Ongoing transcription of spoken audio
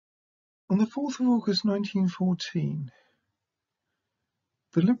On the 4th of August 1914,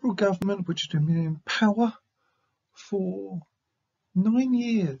 the Liberal government, which had been in power for 9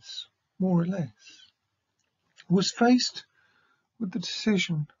 years, more or less, was faced with the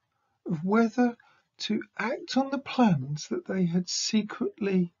decision of whether to act on the plans that they had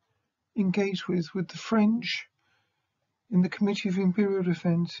secretly engaged with the French in the Committee of Imperial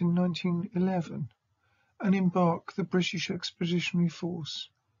Defence in 1911 and embark the British Expeditionary Force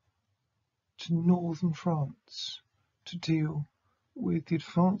to northern France to deal with the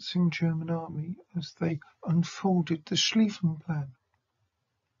advancing German army as they unfolded the Schlieffen Plan.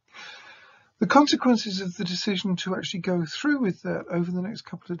 The consequences of the decision to actually go through with that over the next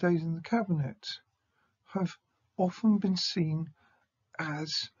couple of days in the cabinet have often been seen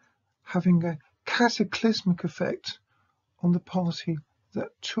as having a cataclysmic effect on the party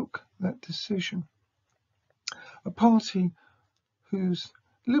that took that decision. A party whose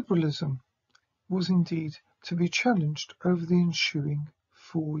liberalism was indeed to be challenged over the ensuing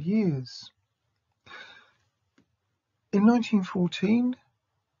 4 years. In 1914,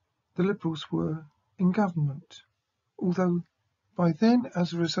 the Liberals were in government, although by then,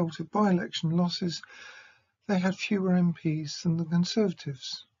 as a result of by-election losses, they had fewer MPs than the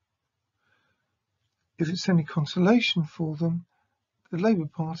Conservatives. If it's any consolation for them, the Labour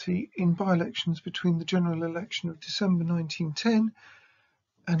Party in by-elections between the general election of December 1910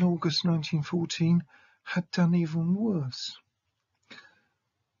 and August 1914 had done even worse.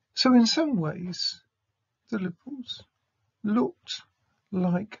 So in some ways, the Liberals looked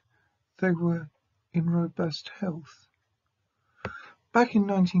like they were in robust health. Back in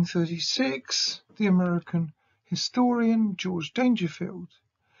 1936, the American historian George Dangerfield,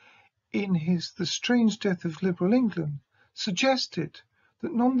 in his The Strange Death of Liberal England, suggested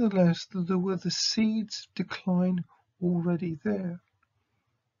that nonetheless there were the seeds of decline already there.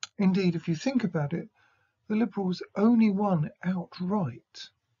 Indeed, if you think about it, the Liberals only won outright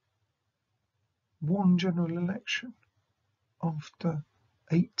one general election after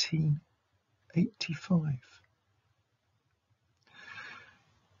 1885.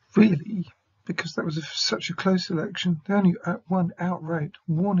 Really, because that was such a close election, they only won outright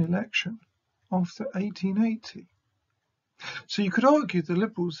one election after 1880. So you could argue the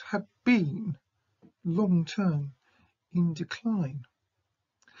Liberals had been long-term in decline.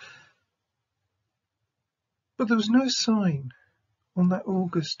 But there was no sign on that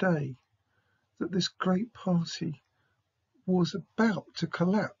August day that this great party was about to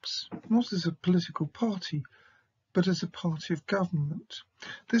collapse, not as a political party, but as a party of government.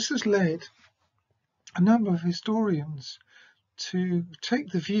 This has led a number of historians to take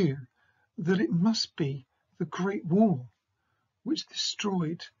the view that it must be the Great War which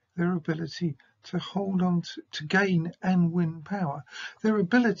destroyed their ability to hold on to gain and win power. Their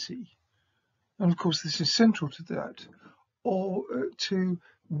ability, and of course this is central to that, or to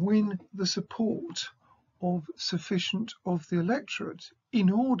win the support of sufficient of the electorate in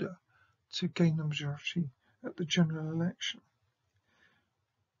order to gain the majority at the general election.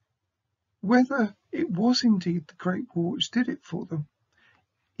 Whether it was indeed the Great War which did it for them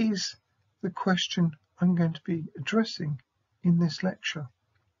is the question I'm going to be addressing in this lecture.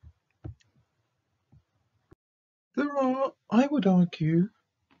 There are, I would argue,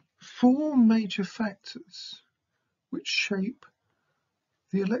 4 major factors which shape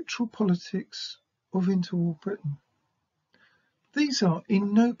the electoral politics of interwar Britain. These are,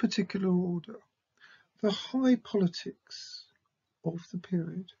 in no particular order, the high politics of the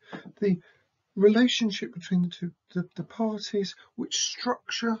period, the relationship between the parties which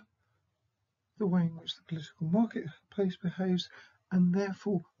structure the way in which the political marketplace behaves, and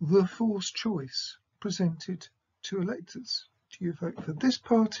therefore the forced choice presented to electors. Do you vote for this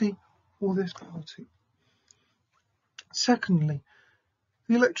party or this party? Secondly,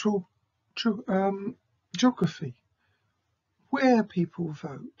 the electoral geography, where people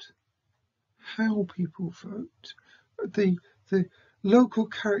vote, how people vote, the local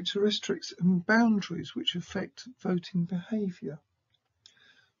characteristics and boundaries which affect voting behaviour.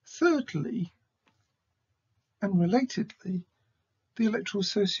 Thirdly, and relatedly, the electoral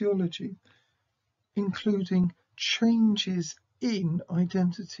sociology, including changes in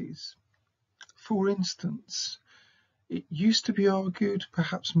identities. For instance, it used to be argued,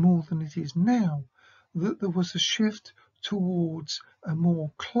 perhaps more than it is now, that there was a shift towards a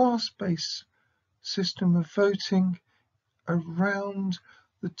more class-based system of voting around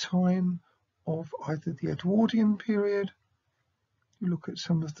the time of either the Edwardian period, you look at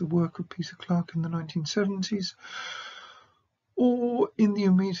some of the work of Peter Clarke in the 1970s, or in the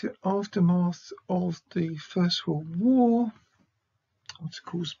immediate aftermath of the First World War,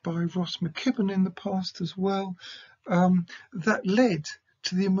 articles by Ross McKibben in the past as well, that led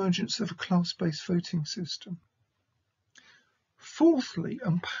to the emergence of a class-based voting system. Fourthly,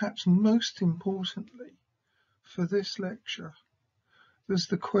 and perhaps most importantly for this lecture, there's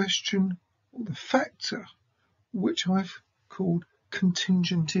the question, or the factor, which I've called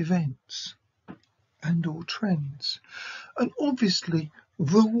contingent events and or trends. And obviously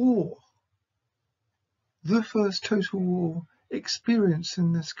the war, the first total war experienced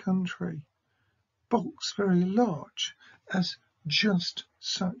in this country, bulks very large as just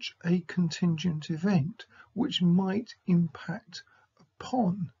such a contingent event which might impact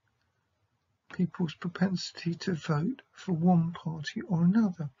upon people's propensity to vote for one party or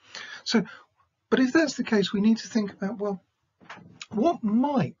another. So, but if that's the case, we need to think about, well, what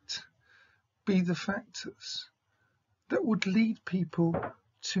might be the factors that would lead people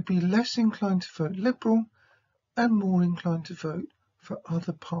to be less inclined to vote Liberal and more inclined to vote for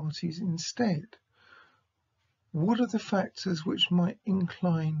other parties instead? What are the factors which might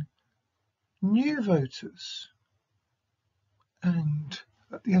incline new voters, and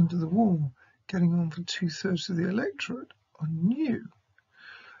at the end of the war, getting on for 2/3 of the electorate are new,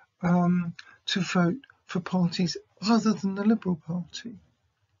 to vote for parties other than the Liberal Party?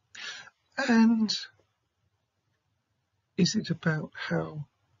 And is it about how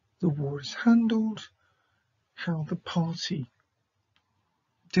the war is handled, how the party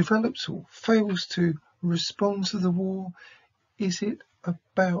develops or fails to respond to the war? Is it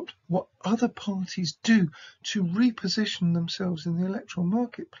about what other parties do to reposition themselves in the electoral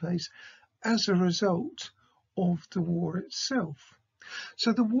marketplace as a result of the war itself?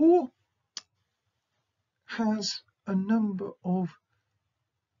 So the war has a number of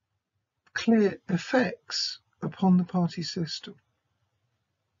clear effects upon the party system.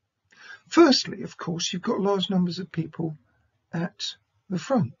 Firstly, of course, you've got large numbers of people at the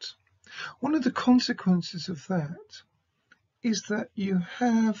front. One of the consequences of that is that you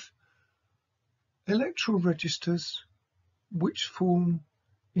have electoral registers which fall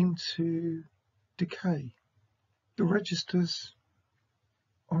into decay. The registers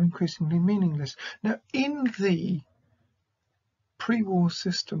are increasingly meaningless. Now, in the pre-war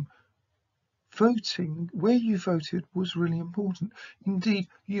system, voting, where you voted, was really important. Indeed,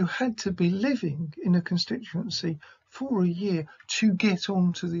 you had to be living in a constituency for a year to get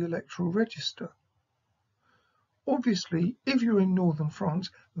onto the electoral register. Obviously, if you're in northern France,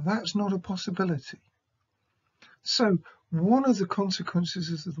 that's not a possibility. So one of the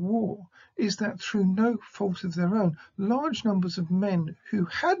consequences of the war is that through no fault of their own, large numbers of men who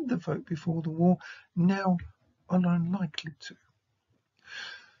had the vote before the war now are unlikely to.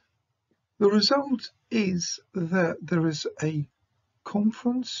 The result is that there is a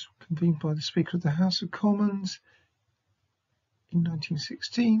conference convened by the Speaker of the House of Commons in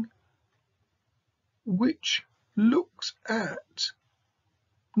 1916, which looks at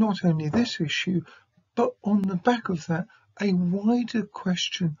not only this issue, but on the back of that, a wider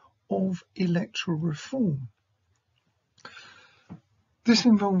question of electoral reform. This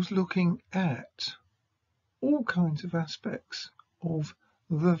involves looking at all kinds of aspects of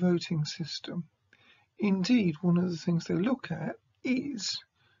the voting system. Indeed, one of the things they look at is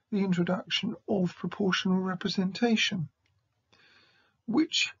the introduction of proportional representation,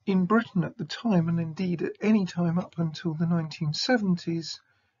 which in Britain at the time, and indeed at any time up until the 1970s,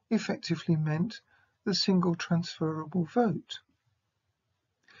 effectively meant the single transferable vote.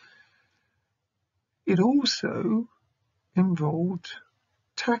 It also involved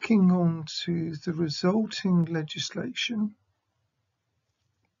tacking on to the resulting legislation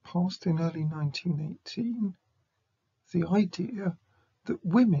passed in early 1918 the idea that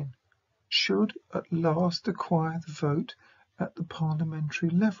women should at last acquire the vote at the parliamentary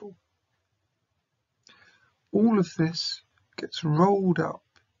level. All of this gets rolled up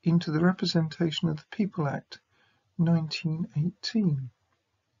into the Representation of the People Act 1918.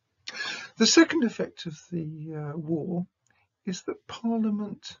 The second effect of the war is that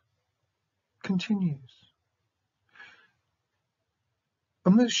Parliament continues.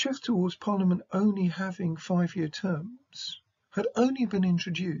 And the shift towards Parliament only having 5-year terms had only been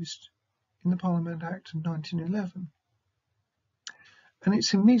introduced in the Parliament Act of 1911. And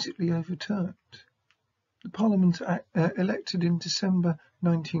it's immediately overturned. The Parliament Act, elected in December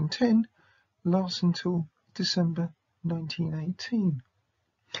 1910 lasts until December 1918.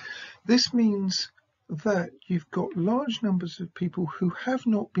 This means that you've got large numbers of people who have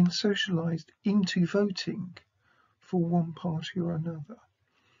not been socialised into voting for one party or another.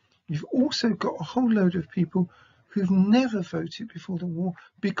 You've also got a whole load of people who've never voted before the war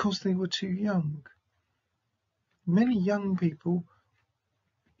because they were too young. Many young people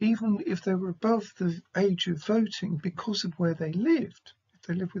even if they were above the age of voting because of where they lived, if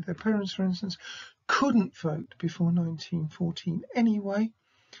they lived with their parents, for instance, couldn't vote before 1914 anyway.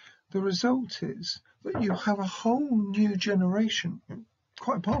 The result is that you have a whole new generation,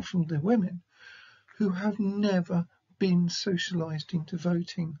 quite apart from the women, who have never been socialised into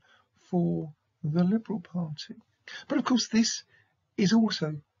voting for the Liberal Party. But of course this is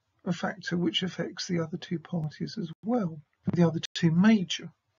also a factor which affects the other two parties as well, the other two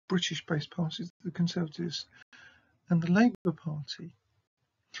major British-based parties, the Conservatives and the Labour Party.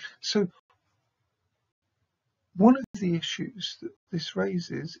 So one of the issues that this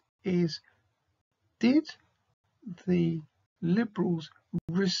raises is, did the Liberals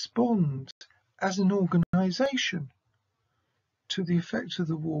respond as an organisation to the effects of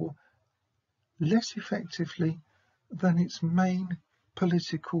the war less effectively than its main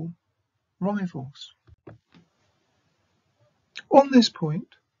political rivals? On this point,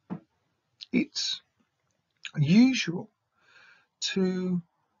 it's usual to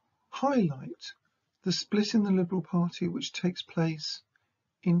highlight the split in the Liberal Party which takes place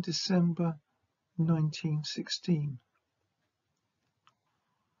in December 1916.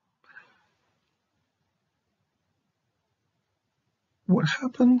 What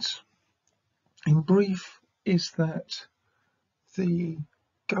happens, in brief, is that the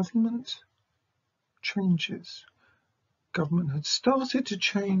government changes. Government had started to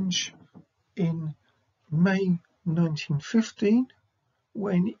change in May 1915,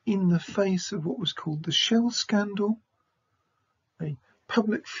 when, in the face of what was called the Shell Scandal, a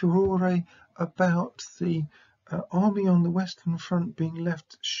public furore about the army on the Western Front being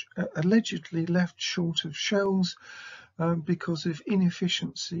allegedly left short of shells because of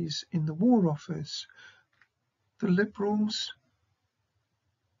inefficiencies in the War Office, the Liberals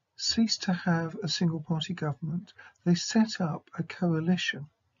ceased to have a single-party government. They set up a coalition.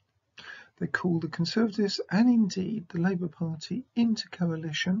 They called the Conservatives and indeed the Labour Party into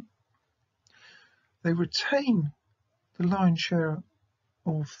coalition. They retain the lion's share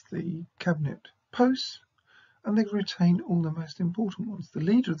of the cabinet posts, and they retain all the most important ones. The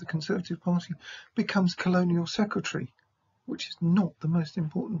leader of the Conservative Party becomes Colonial Secretary, which is not the most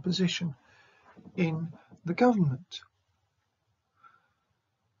important position in the government.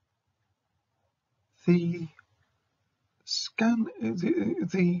 The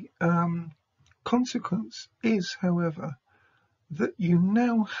consequence is, however, that you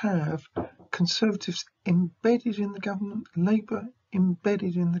now have Conservatives embedded in the government, Labour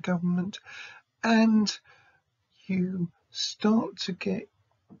embedded in the government, and you start to get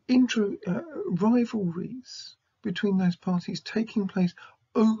rivalries between those parties taking place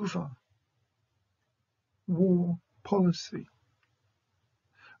over war policy.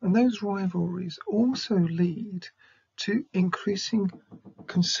 And those rivalries also lead to increasing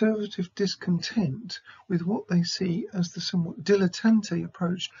Conservative discontent with what they see as the somewhat dilettante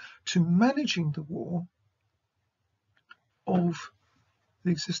approach to managing the war of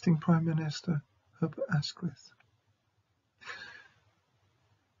the existing Prime Minister, Herbert Asquith.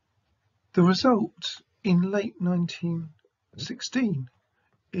 The result in late 1916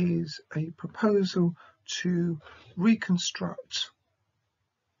 is a proposal to reconstruct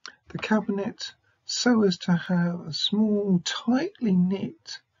the cabinet so as to have a small, tightly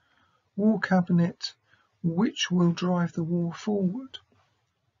knit war cabinet which will drive the war forward.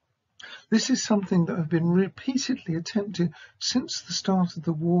 This is something that has been repeatedly attempted since the start of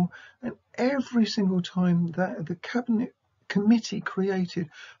the war, and every single time that the cabinet committee created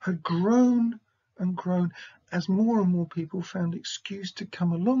had grown and grown as more and more people found excuse to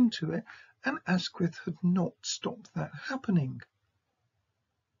come along to it, and Asquith had not stopped that happening.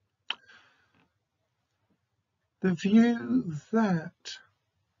 The view that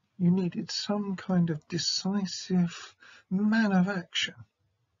you needed some kind of decisive man of action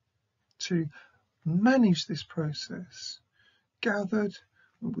to manage this process gathered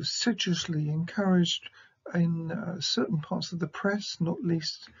and was sedulously encouraged in certain parts of the press, not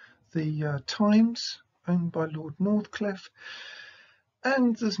least the Times, owned by Lord Northcliffe,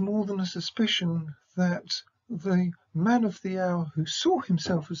 and there's more than a suspicion that the man of the hour who saw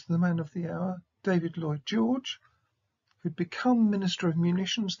himself as the man of the hour, David Lloyd George, who'd become Minister of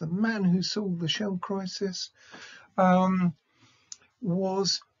Munitions, the man who solved the Shell crisis,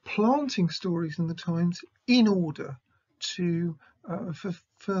 was planting stories in the Times in order to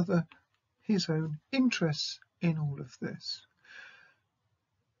further his own interests in all of this.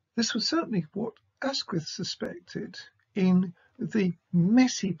 This was certainly what Asquith suspected in the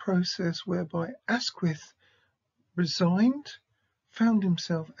messy process whereby Asquith resigned found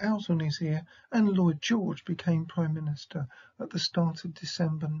himself out on his ear, and Lloyd George became Prime Minister at the start of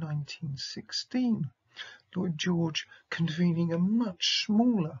December 1916. Lloyd George convening a much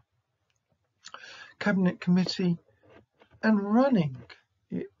smaller cabinet committee and running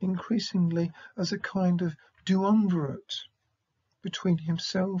it increasingly as a kind of duumvirate between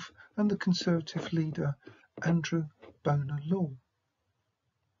himself and the Conservative leader Andrew Bonar Law.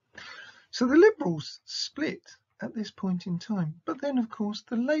 So the Liberals split at this point in time, but then of course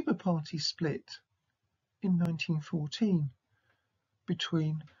the Labour Party split in 1914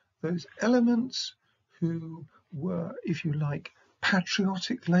 between those elements who were, if you like,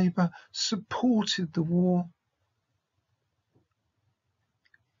 patriotic Labour, supported the war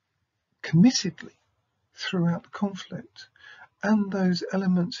committedly throughout the conflict, and those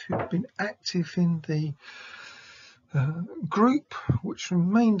elements who'd been active in the group which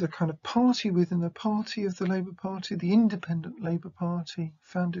remained a kind of party within a party of the Labour Party, the Independent Labour Party,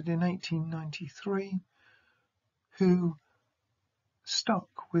 founded in 1893, who stuck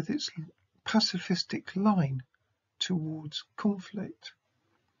with its pacifistic line towards conflict.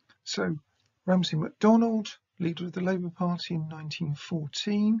 So Ramsay MacDonald, leader of the Labour Party in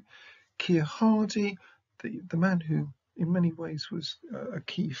 1914, Keir Hardie, the man who in many ways was a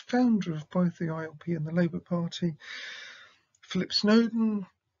key founder of both the ILP and the Labour Party, Philip Snowden,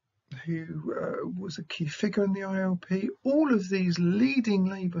 who was a key figure in the ILP, all of these leading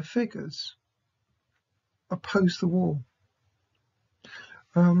Labour figures opposed the war,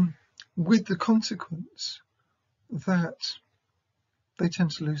 with the consequence that they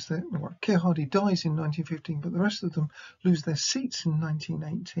tend to lose their... Well, Keir Hardie dies in 1915, but the rest of them lose their seats in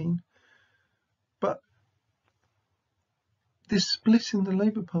 1918. But this split in the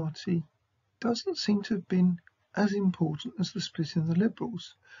Labour Party doesn't seem to have been as important as the split in the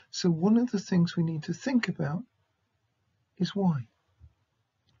Liberals. So one of the things we need to think about is why.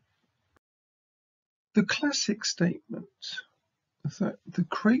 The classic statement that the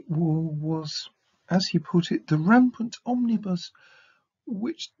Great War was, as he put it, the rampant omnibus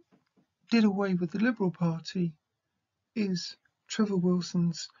which did away with the Liberal Party, is Trevor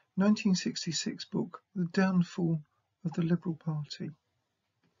Wilson's 1966 book, The Downfall of the Liberal Party.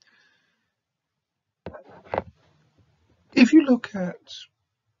 If you look at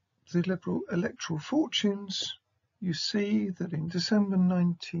the Liberal electoral fortunes, you see that in December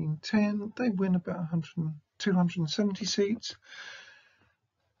 1910 they win about 270 seats,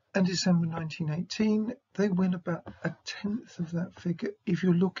 and December 1918 they win about a tenth of that figure if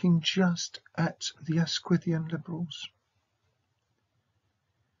you're looking just at the Asquithian Liberals.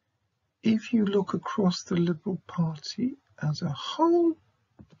 If you look across the Liberal Party as a whole,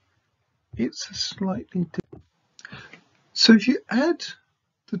 it's a slightly different. So if you add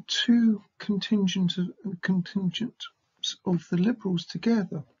the two contingents of the Liberals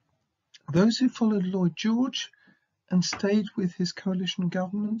together, those who followed Lloyd George and stayed with his coalition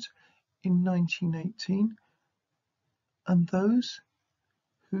government in 1918, and those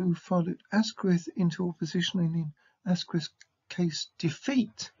who followed Asquith into opposition and in Asquith's case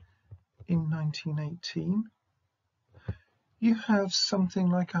defeat in 1918, you have something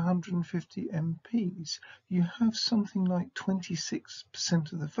like 150 MPs. You have something like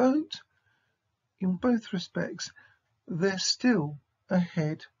 26% of the vote. In both respects, they're still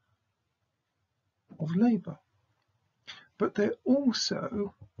ahead of Labour. But they're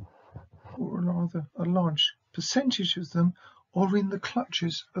also, or rather a large percentage of them, are in the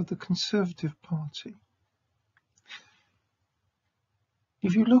clutches of the Conservative Party.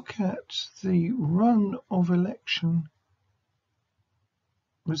 If you look at the run of election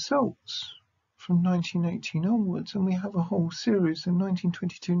results from 1918 onwards, and we have a whole series in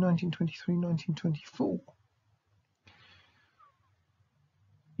 1922, 1923, 1924,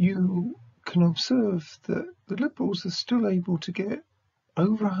 you can observe that the Liberals are still able to get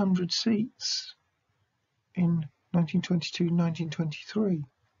over 100 seats in 1922, 1923.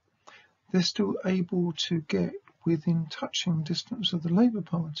 They're still able to get within touching distance of the Labour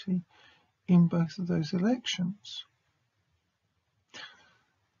Party in both of those elections.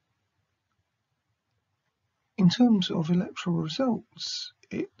 In terms of electoral results,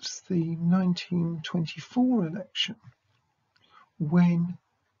 it's the 1924 election when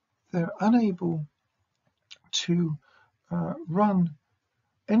they're unable to run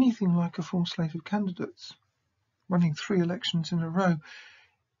anything like a full slate of candidates. Running 3 elections in a row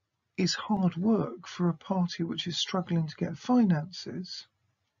is hard work for a party which is struggling to get finances,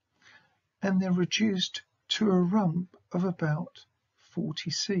 and they're reduced to a rump of about 40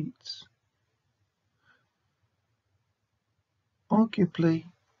 seats. Arguably,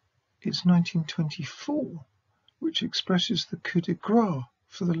 it's 1924 which expresses the coup de grace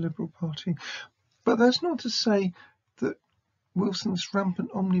for the Liberal Party. But that's not to say that Wilson's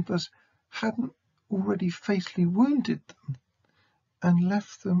rampant omnibus hadn't already fatally wounded them and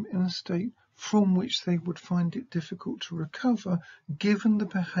left them in a state from which they would find it difficult to recover, given the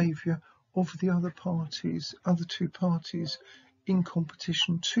behaviour of the other two parties in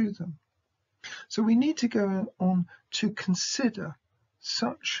competition to them. So we need to go on to consider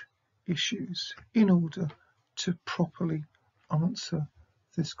such issues in order to properly answer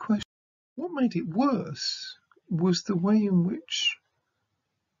this question. What made it worse was the way in which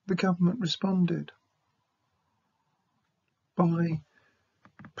the government responded by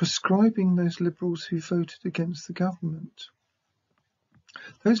prescribing those Liberals who voted against the government.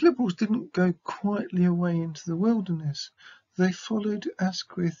 Those Liberals didn't go quietly away into the wilderness. They followed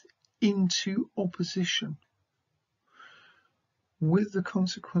Asquith into opposition, with the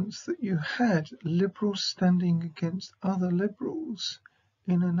consequence that you had Liberals standing against other Liberals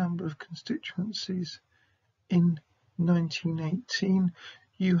in a number of constituencies. In 1918,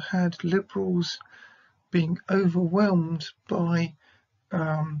 you had Liberals being overwhelmed by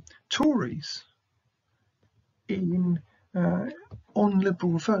Tories on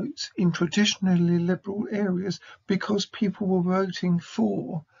Liberal votes in traditionally Liberal areas, because people were voting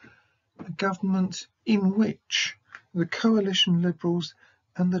for a government in which the coalition Liberals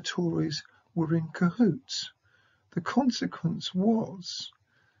and the Tories were in cahoots. The consequence was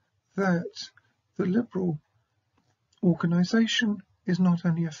that the Liberal organisation is not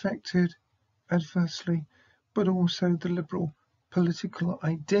only affected adversely, but also the Liberal political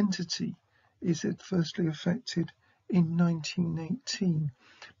identity is adversely affected in 1918.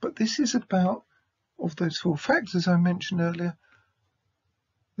 But this is about, of those four factors I mentioned earlier,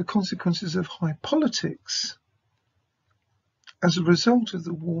 the consequences of high politics as a result of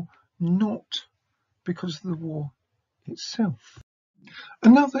the war, not because of the war itself.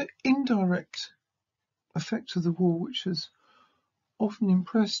 Another indirect effect of the war, which has often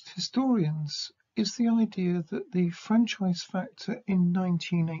impressed historians, is the idea that the franchise factor in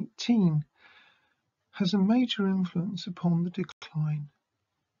 1918 has a major influence upon the decline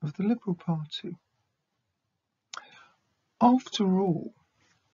of the Liberal Party. After all,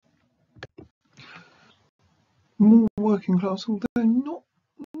 more working class, although not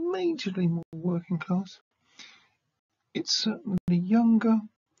majorly more working class, it's certainly younger,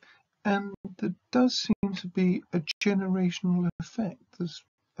 and there does seem to be a generational effect. There's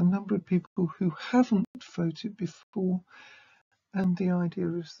a number of people who haven't voted before, and the idea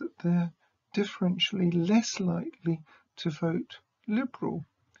is that they're differentially less likely to vote Liberal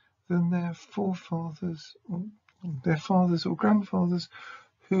than their forefathers, or their fathers or grandfathers,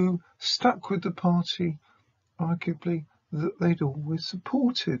 who stuck with the party, arguably, that they'd always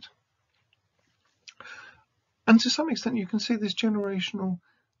supported. And to some extent you can see this generational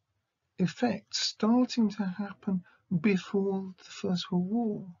effect starting to happen before the First World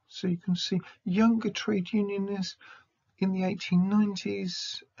War. So you can see younger trade unionists in the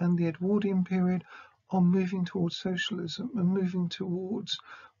 1890s and the Edwardian period are moving towards socialism and moving towards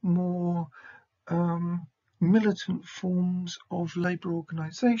more militant forms of labour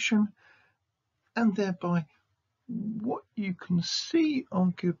organisation, and thereby what you can see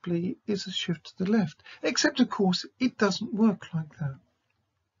arguably is a shift to the left, except of course it doesn't work like that,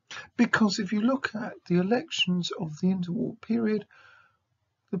 because if you look at the elections of the interwar period,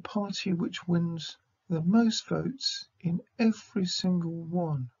 the party which wins the most votes in every single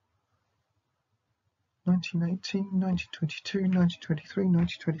one, 1918, 1922, 1923,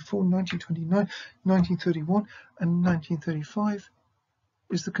 1924, 1929, 1931 and 1935,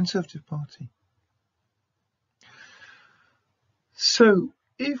 is the Conservative Party. So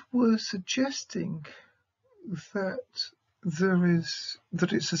if we're suggesting that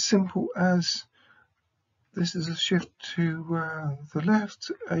it's as simple as this is a shift to the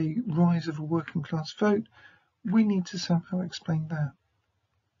left, a rise of a working class vote, we need to somehow explain that.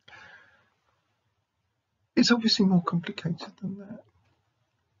 It's obviously more complicated than that.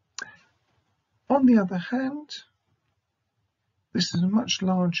 On the other hand, this is a much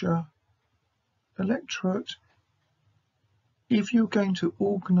larger electorate. If you're going to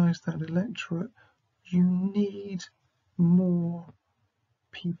organise that electorate, you need more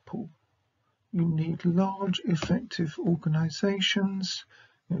people. You need large, effective organisations,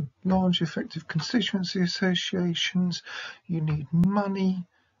 large, effective constituency associations. You need money.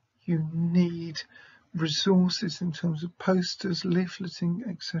 You need resources in terms of posters, leafleting,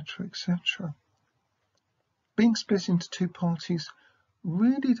 etc., etc. Being split into two parties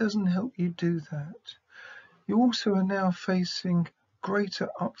really doesn't help you do that. You also are now facing greater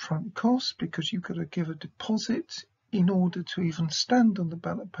upfront costs because you've got to give a deposit in order to even stand on the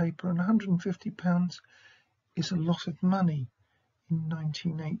ballot paper, and £150 is a lot of money in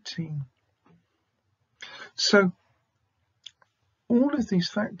 1918. So all of these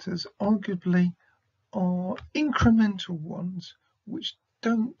factors arguably are incremental ones which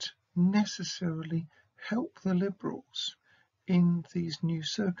don't necessarily help the Liberals in these new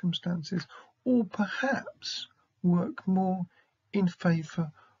circumstances, or perhaps work more in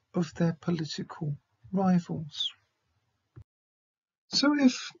favour of their political rivals. So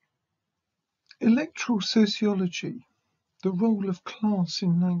if electoral sociology, the role of class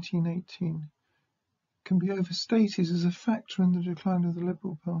in 1918, can be overstated as a factor in the decline of the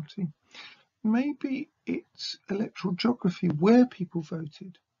Liberal Party, maybe it's electoral geography, where people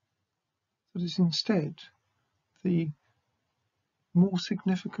voted, that is instead the more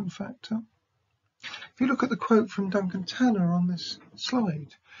significant factor. If you look at the quote from Duncan Tanner on this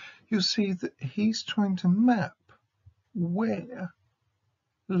slide, you'll see that he's trying to map where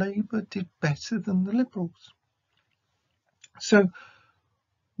Labour did better than the Liberals. So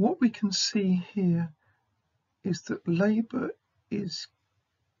what we can see here is that Labour is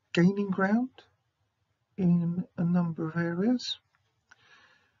gaining ground in a number of areas,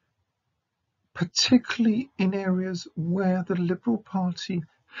 particularly in areas where the Liberal Party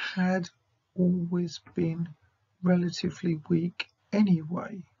had always been relatively weak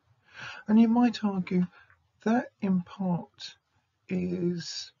anyway. And you might argue that in part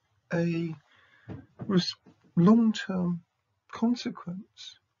is a long-term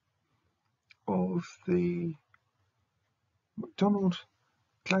consequence of the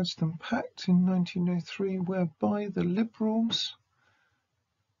MacDonald-Gladstone Pact in 1903, whereby the Liberals,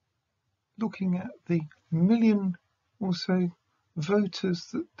 looking at the million or so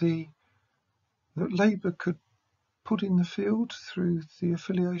voters that Labour could put in the field through the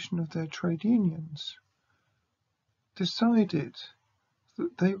affiliation of their trade unions, decided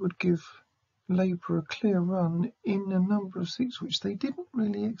that they would give Labour a clear run in a number of seats which they didn't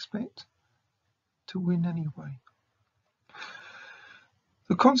really expect to win anyway.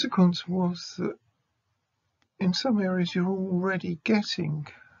 The consequence was that in some areas you're already getting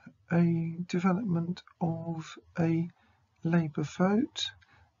a development of a Labour vote,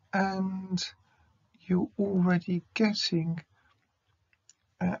 and you're already getting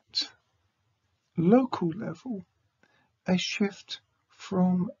at local level a shift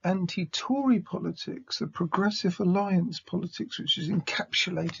from anti-Tory politics, the progressive alliance politics, which is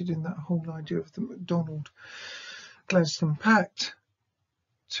encapsulated in that whole idea of the MacDonald-Gladstone Pact,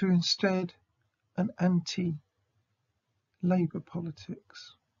 to instead an anti-Labour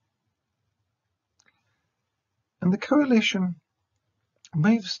politics. And the coalition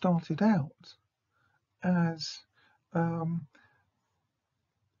may have started out as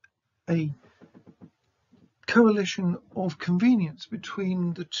a coalition of convenience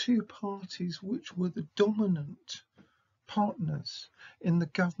between the two parties which were the dominant partners in the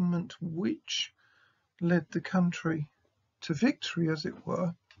government which led the country to victory, as it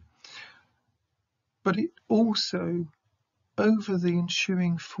were. But it also, over the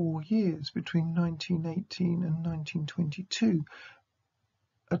ensuing 4 years between 1918 and 1922,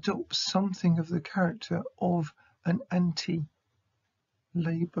 adopts something of the character of an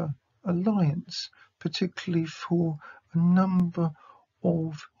anti-Labour alliance, particularly for a number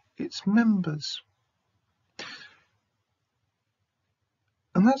of its members.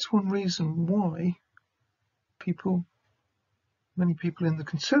 And that's one reason why many people in the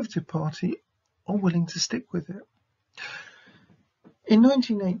Conservative Party are willing to stick with it. In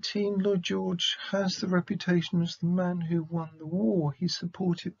 1918, Lloyd George has the reputation as the man who won the war. He's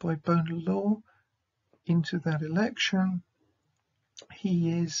supported by Bonar Law into that election. He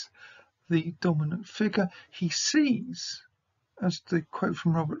is the dominant figure. He sees, as the quote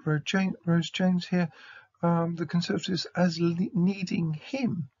from Robert Rose James here, the Conservatives as needing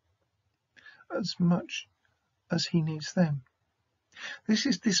him as much as he needs them. This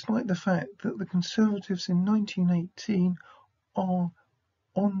is despite the fact that the Conservatives in 1918 are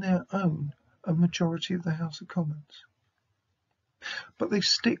on their own a majority of the House of Commons. But they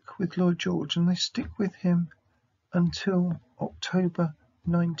stick with Lloyd George, and they stick with him until October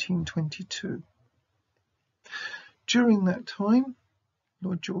 1922. During that time,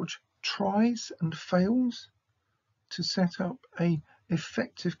 Lloyd George tries and fails to set up an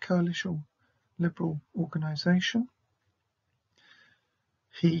effective coalition Liberal organisation.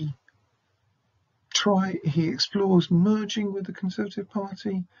 He explores merging with the Conservative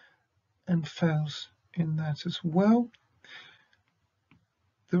Party and fails in that as well.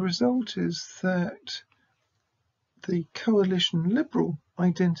 The result is that the coalition Liberal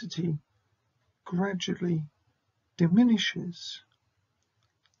identity gradually diminishes,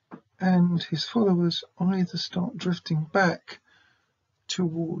 and his followers either start drifting back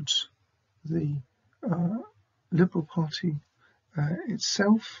towards the Liberal Party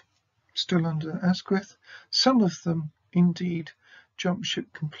itself, still under Asquith. Some of them indeed jump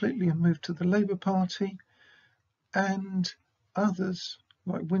ship completely and move to the Labour Party, and others,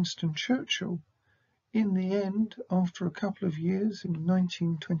 like Winston Churchill, in the end, after a couple of years in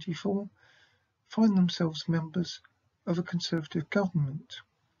 1924, find themselves members of a Conservative government.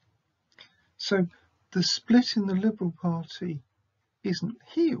 So the split in the Liberal Party isn't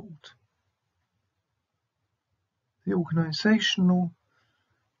healed. The organisational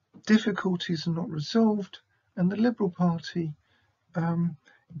difficulties are not resolved, and the Liberal Party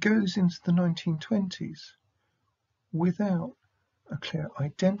goes into the 1920s without a clear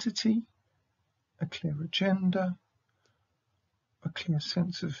identity, a clear agenda, a clear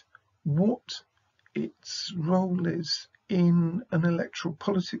sense of what its role is in an electoral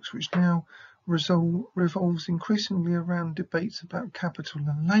politics which now revolves increasingly around debates about capital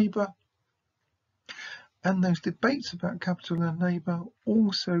and labour. And those debates about capital and labour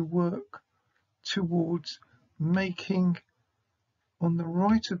also work towards making, on the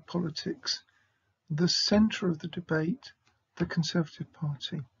right of politics, the centre of the debate, the Conservative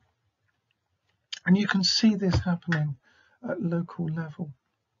Party. And you can see this happening at local level.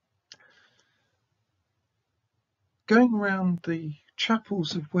 Going around the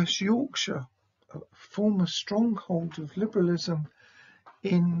chapels of West Yorkshire, a former stronghold of liberalism,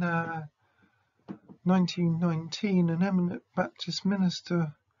 in 1919, an eminent Baptist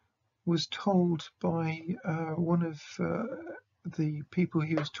minister was told by one of the people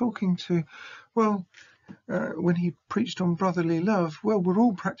he was talking to, well, when he preached on brotherly love, well, we're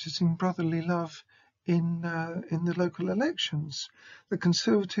all practicing brotherly love in the local elections. The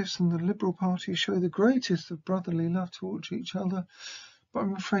Conservatives and the Liberal Party show the greatest of brotherly love towards each other, but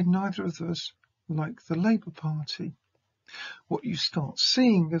I'm afraid neither of us like the Labour Party. What you start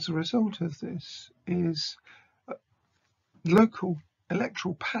seeing as a result of this is local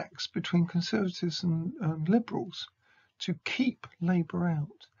electoral pacts between Conservatives and Liberals to keep Labour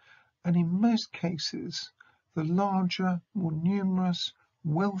out, and in most cases the larger, more numerous,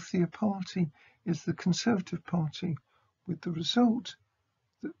 wealthier party is the Conservative Party, with the result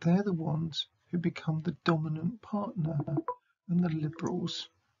that they're the ones who become the dominant partner, and the Liberals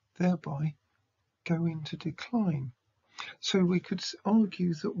thereby go into decline. So we could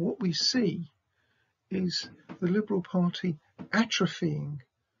argue that what we see is the Liberal Party atrophying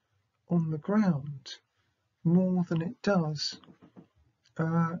on the ground more than it does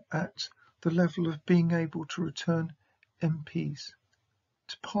at the level of being able to return MPs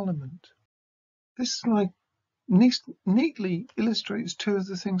to Parliament. This slide neatly illustrates two of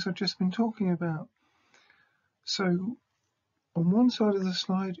the things I've just been talking about. So on one side of the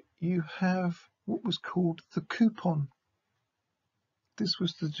slide you have what was called the coupon. This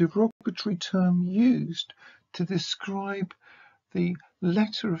was the derogatory term used to describe the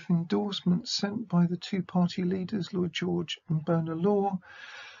letter of endorsement sent by the two party leaders, Lloyd George and Bernard Law,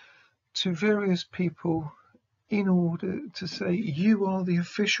 to various people in order to say, you are the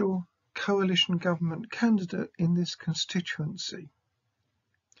official coalition government candidate in this constituency.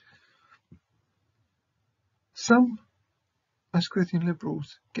 Some Asquithian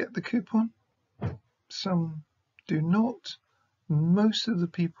Liberals get the coupon, some do not. Most of the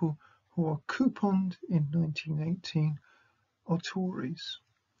people who are couponed in 1918 are Tories.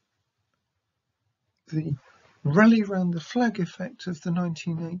 The rally round the flag effect of the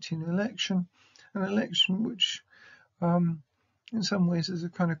 1918 election, an election which in some ways is a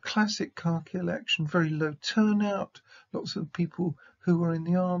kind of classic khaki election, very low turnout, lots of people who were in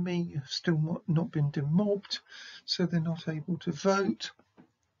the army have still not been demobbed, so they're not able to vote.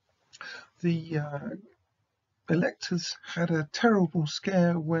 The electors had a terrible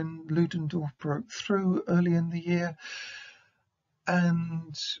scare when Ludendorff broke through early in the year,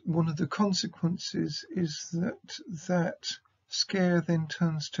 and one of the consequences is that scare then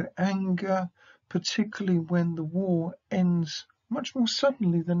turns to anger, particularly when the war ends much more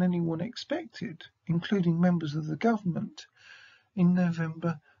suddenly than anyone expected, including members of the government, in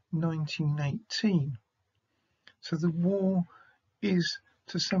November 1918. So the war is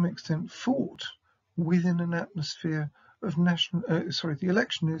to some extent fought within an atmosphere of the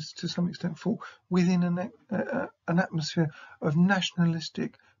election is to some extent fought within an atmosphere of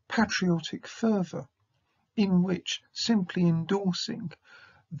nationalistic, patriotic fervour, in which simply endorsing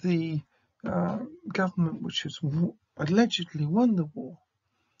the government which has allegedly won the war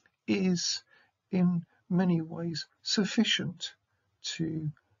is in many ways sufficient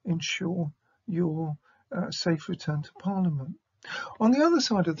to ensure your safe return to Parliament. On the other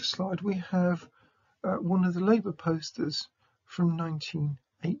side of the slide, we have one of the Labour posters from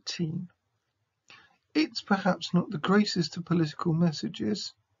 1918. It's perhaps not the greatest of political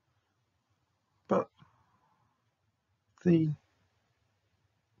messages, but the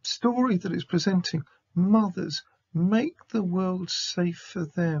story that it's presenting, mothers, make the world safe for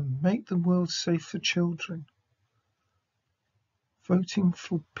them, make the world safe for children. Voting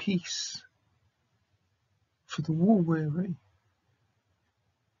for peace, for the war-weary,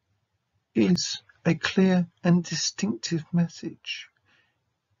 is a clear and distinctive message.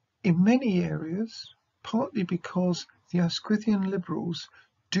 In many areas, partly because the Asquithian Liberals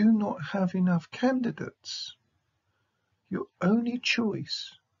do not have enough candidates, your only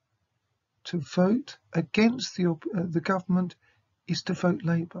choice to vote against the government is to vote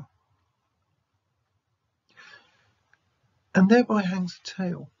Labour. And thereby hangs a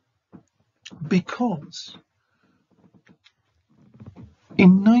tale, because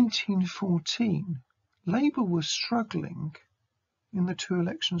in 1914, Labour was struggling in the two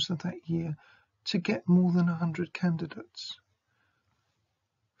elections of that year to get more than 100 candidates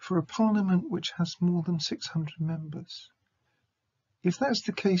for a parliament which has more than 600 members. If that's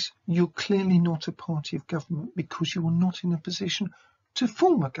the case, you're clearly not a party of government, because you are not in a position to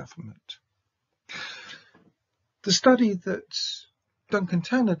form a government. The study that Duncan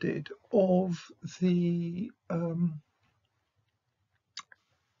Tanner did of the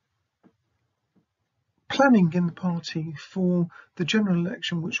planning in the party for the general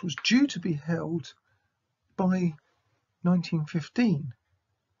election, which was due to be held by 1915,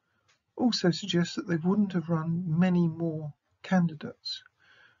 also suggests that they wouldn't have run many more candidates.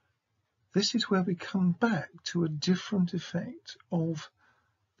 This is where we come back to a different effect of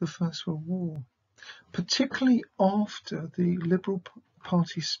the First World War, particularly after the Liberal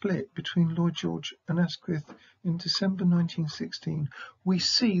Party split between Lloyd George and Asquith in December 1916. We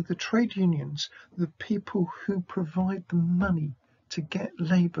see the trade unions, the people who provide the money to get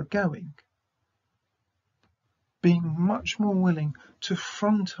Labour going, being much more willing to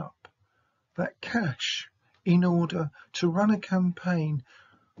front up that cash in order to run a campaign,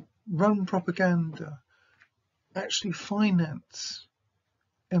 run propaganda, actually finance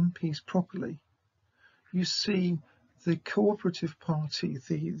MPs properly. You see the cooperative party,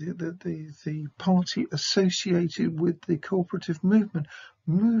 the party associated with the cooperative movement,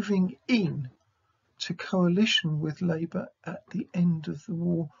 moving in to coalition with Labour at the end of the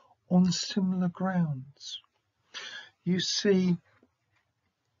war on similar grounds. You see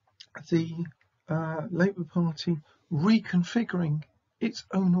the Labour Party reconfiguring its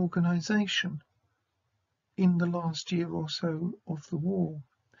own organisation in the last year or so of the war,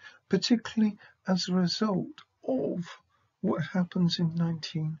 particularly as a result of what happens in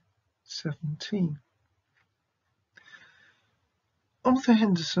 1917. Arthur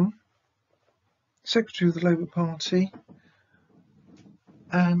Henderson, Secretary of the Labour Party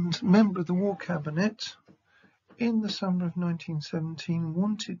and member of the War Cabinet, in the summer of 1917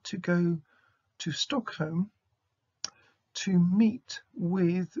 wanted to go to Stockholm to meet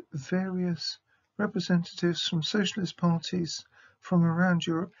with various representatives from socialist parties from around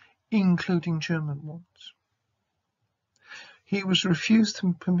Europe, including German ones. He was refused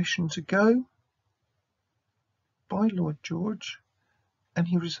permission to go by Lloyd George, and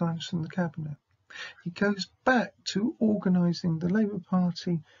he resigns from the cabinet. He goes back to organising the Labour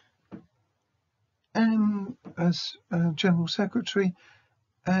Party and as General Secretary,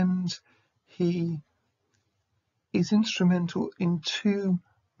 and he is instrumental in two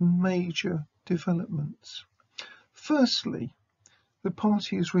major developments. Firstly, the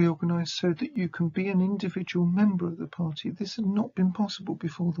party is reorganised so that you can be an individual member of the party. This had not been possible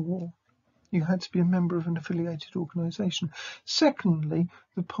before the war. You had to be a member of an affiliated organisation. Secondly,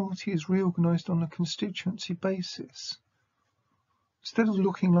 the party is reorganised on a constituency basis. Instead of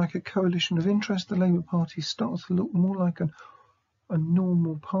looking like a coalition of interest, the Labour Party starts to look more like a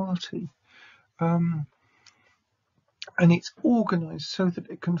normal party. And it's organised so that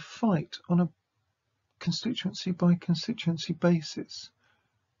it can fight on a constituency by constituency basis.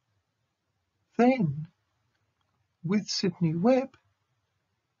 Then, with Sidney Webb,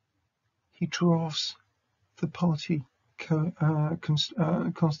 he drafts the party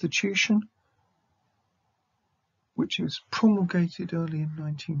constitution, which is promulgated early in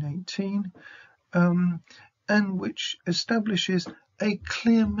 1918, and which establishes a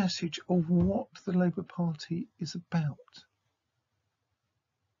clear message of what the Labour Party is about.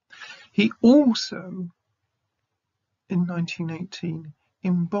 He also, in 1918,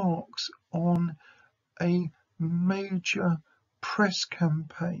 embarks on a major press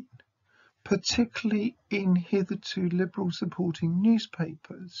campaign, particularly in hitherto Liberal supporting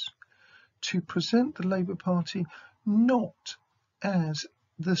newspapers, to present the Labour Party not as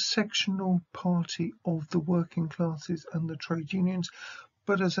the sectional party of the working classes and the trade unions,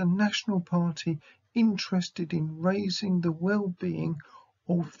 but as a national party interested in raising the well-being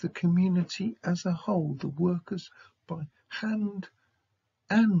of the community as a whole, the workers by hand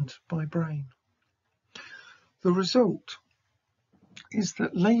and by brain. The result is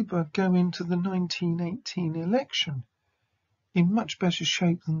that Labour go into the 1918 election in much better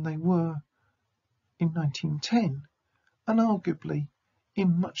shape than they were in 1910, and arguably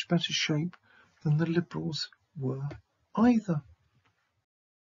in much better shape than the Liberals were either.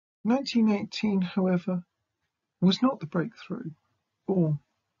 1918, however, was not the breakthrough or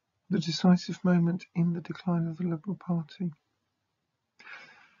the decisive moment in the decline of the Liberal Party.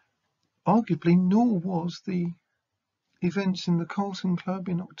 Arguably, nor was the events in the Carlton Club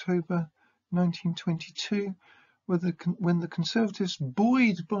in October 1922, when the Conservatives,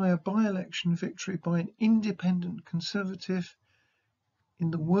 buoyed by a by-election victory by an independent Conservative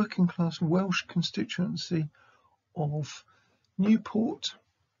in the working class Welsh constituency of Newport,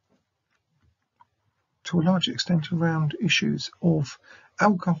 to a large extent around issues of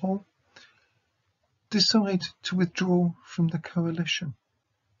alcohol, decide to withdraw from the coalition.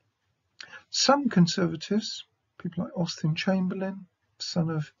 Some Conservatives, people like Austin Chamberlain, son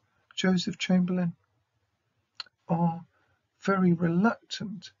of Joseph Chamberlain, are very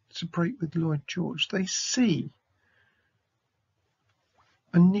reluctant to break with Lloyd George. They see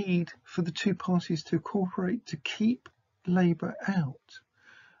a need for the two parties to cooperate to keep Labour out.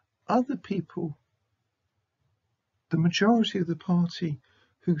 Other people, the majority of the party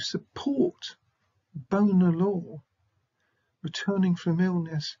who support Bonar Law returning from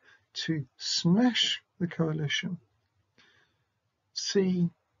illness to smash the coalition, see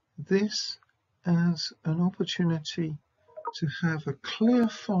this as an opportunity to have a clear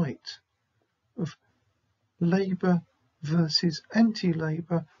fight of Labour versus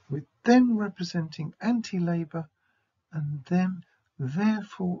anti-Labour, with them representing anti-Labour and them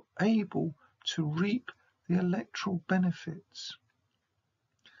therefore able to reap the electoral benefits.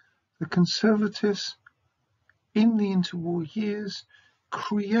 The Conservatives in the interwar years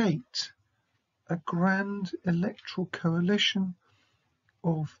create a grand electoral coalition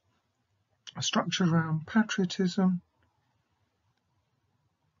of a structure around patriotism,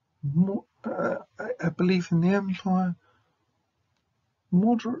 a belief in the empire,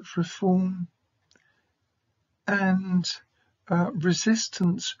 moderate reform, and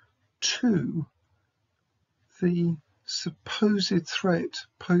resistance to the supposed threat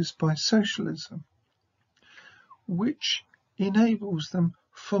posed by socialism, which enables them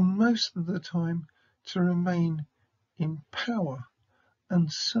for most of the time to remain in power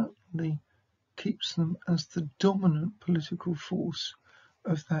and certainly keeps them as the dominant political force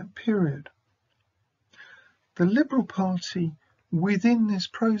of that period. The Liberal Party within this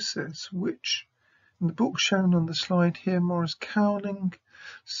process, which in the book shown on the slide here, Maurice Cowling's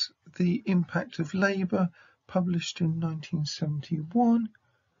The Impact of Labour, published in 1971,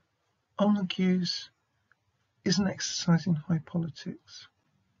 argues is an exercise in high politics.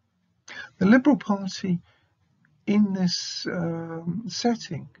 The Liberal Party in this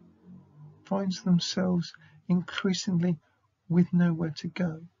setting finds themselves increasingly with nowhere to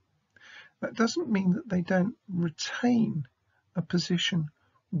go. That doesn't mean that they don't retain a position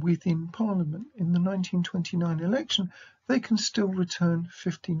within Parliament. In the 1929 election, they can still return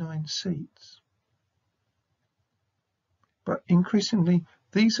 59 seats. But increasingly,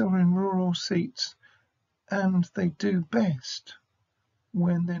 these are in rural seats, and they do best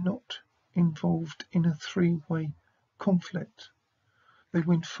when they're not involved in a three-way conflict. They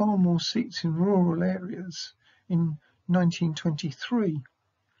win far more seats in rural areas in 1923,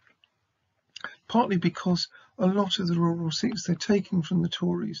 partly because a lot of the rural seats they're taking from the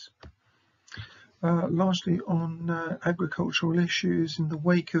Tories, largely on agricultural issues in the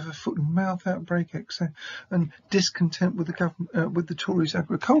wake of a foot and mouth outbreak, and discontent with the government, with the Tories'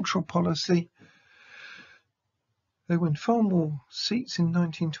 agricultural policy. They win far more seats in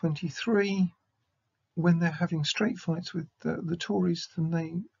 1923 when they're having straight fights with the Tories than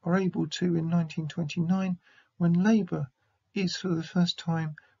they are able to in 1929, when Labour is for the first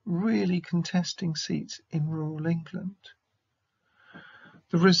time really contesting seats in rural England.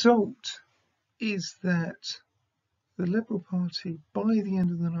 The result is that the Liberal Party, by the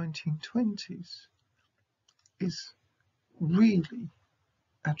end of the 1920s, is really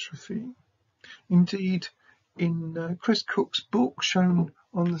atrophying. Indeed, in Chris Cook's book shown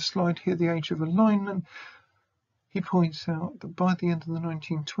on the slide here, the age of alignment, he points out that by the end of the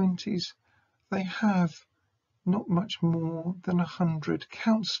 1920s, they have not much more than 100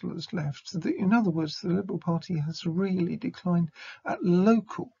 councillors left. In other words, the Liberal Party has really declined at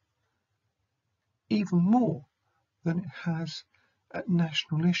local even more than it has at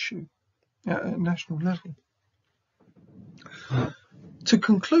national level. To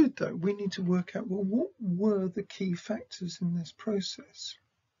conclude, though, we need to work out, well, what were the key factors in this process?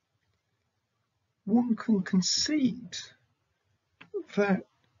 One can concede that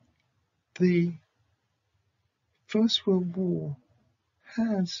the First World War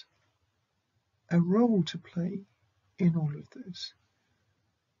has a role to play in all of this.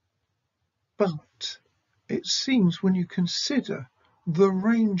 But it seems, when you consider the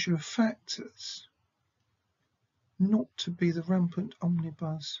range of factors, not to be the rampant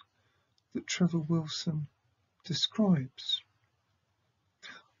omnibus that Trevor Wilson describes.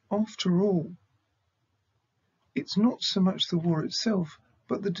 After all, it's not so much the war itself,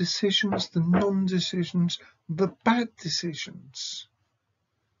 but the decisions, the non-decisions, the bad decisions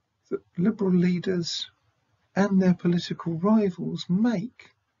that Liberal leaders and their political rivals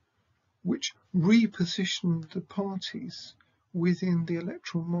make, which reposition the parties within the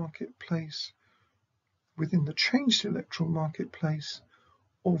electoral marketplace, within the changed electoral marketplace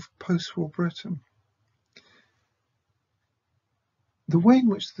of post-war Britain. The way in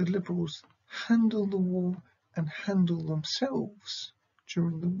which the Liberals handle the war and handle themselves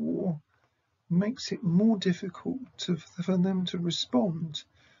during the war makes it more difficult for them to respond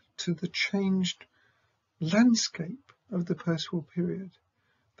to the changed landscape of the post-war period.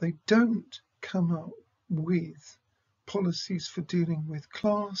 They don't come up with policies for dealing with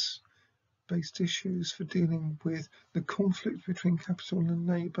class-based issues, for dealing with the conflict between capital and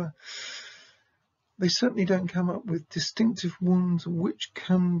labour. They certainly don't come up with distinctive ones which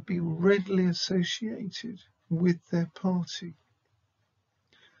can be readily associated with their party.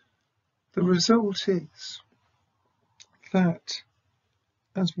 The result is that,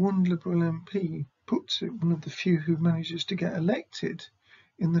 as one Liberal MP puts it, one of the few who manages to get elected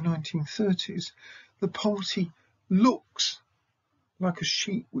in the 1930s, the party looks like a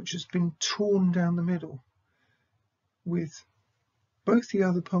sheet which has been torn down the middle, with both the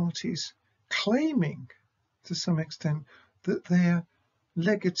other parties claiming to some extent that they're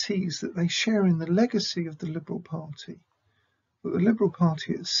legatees, that they share in the legacy of the Liberal Party, but the Liberal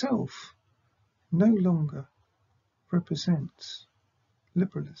Party itself no longer represents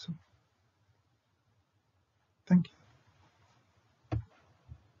liberalism. Thank you.